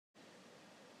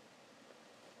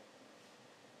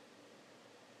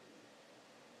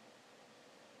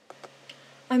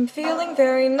I'm feeling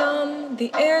very numb, the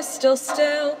air's still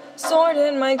still, sword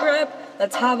in my grip,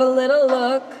 let's have a little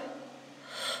look.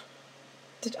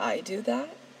 Did I do that?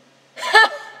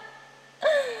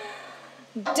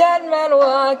 Dead man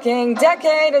walking,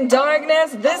 decade in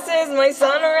darkness, this is my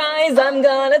sunrise, I'm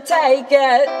gonna take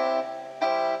it.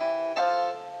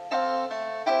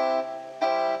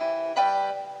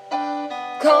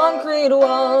 Concrete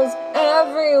walls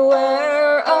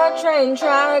everywhere, a train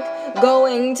track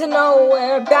going to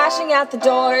nowhere, bashing at the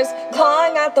doors,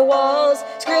 clawing at the walls,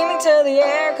 screaming to the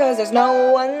air cause there's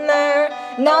no one there,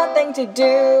 nothing to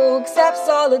do except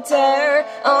solitaire.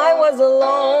 I was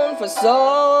alone for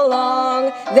so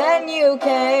long, then you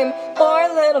came for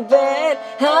a little bit,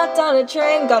 hopped on a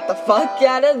train, got the fuck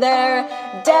out of there.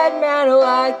 Dead man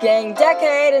walking,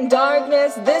 decade in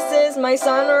darkness, this is my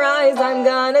sunrise, I'm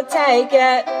gonna take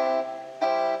it.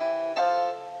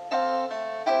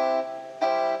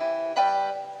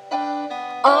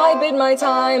 I bid my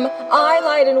time, I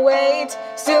lied in wait,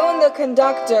 soon the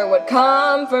conductor would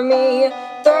come for me.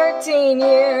 13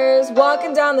 years,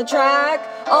 walking down the track,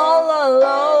 all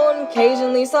alone,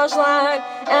 occasionally saw slack,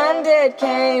 and it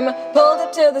came, pulled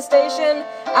up to the station,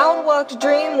 out walked a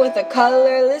dream with a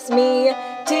colorless me,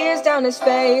 tears down his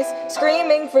face,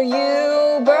 screaming for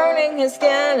you, burning his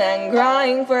skin and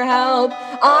crying for help.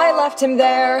 I left him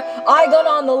there, I got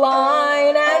on the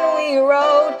line, and we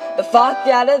rode the fuck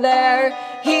out of there.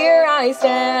 Here I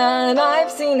stand,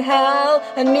 I've seen hell,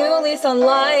 a new lease on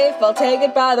life, I'll take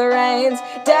it by the reins.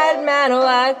 Dead man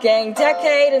walking,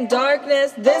 decade in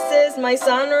darkness, this is my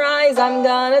sunrise, I'm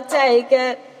gonna take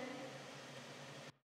it.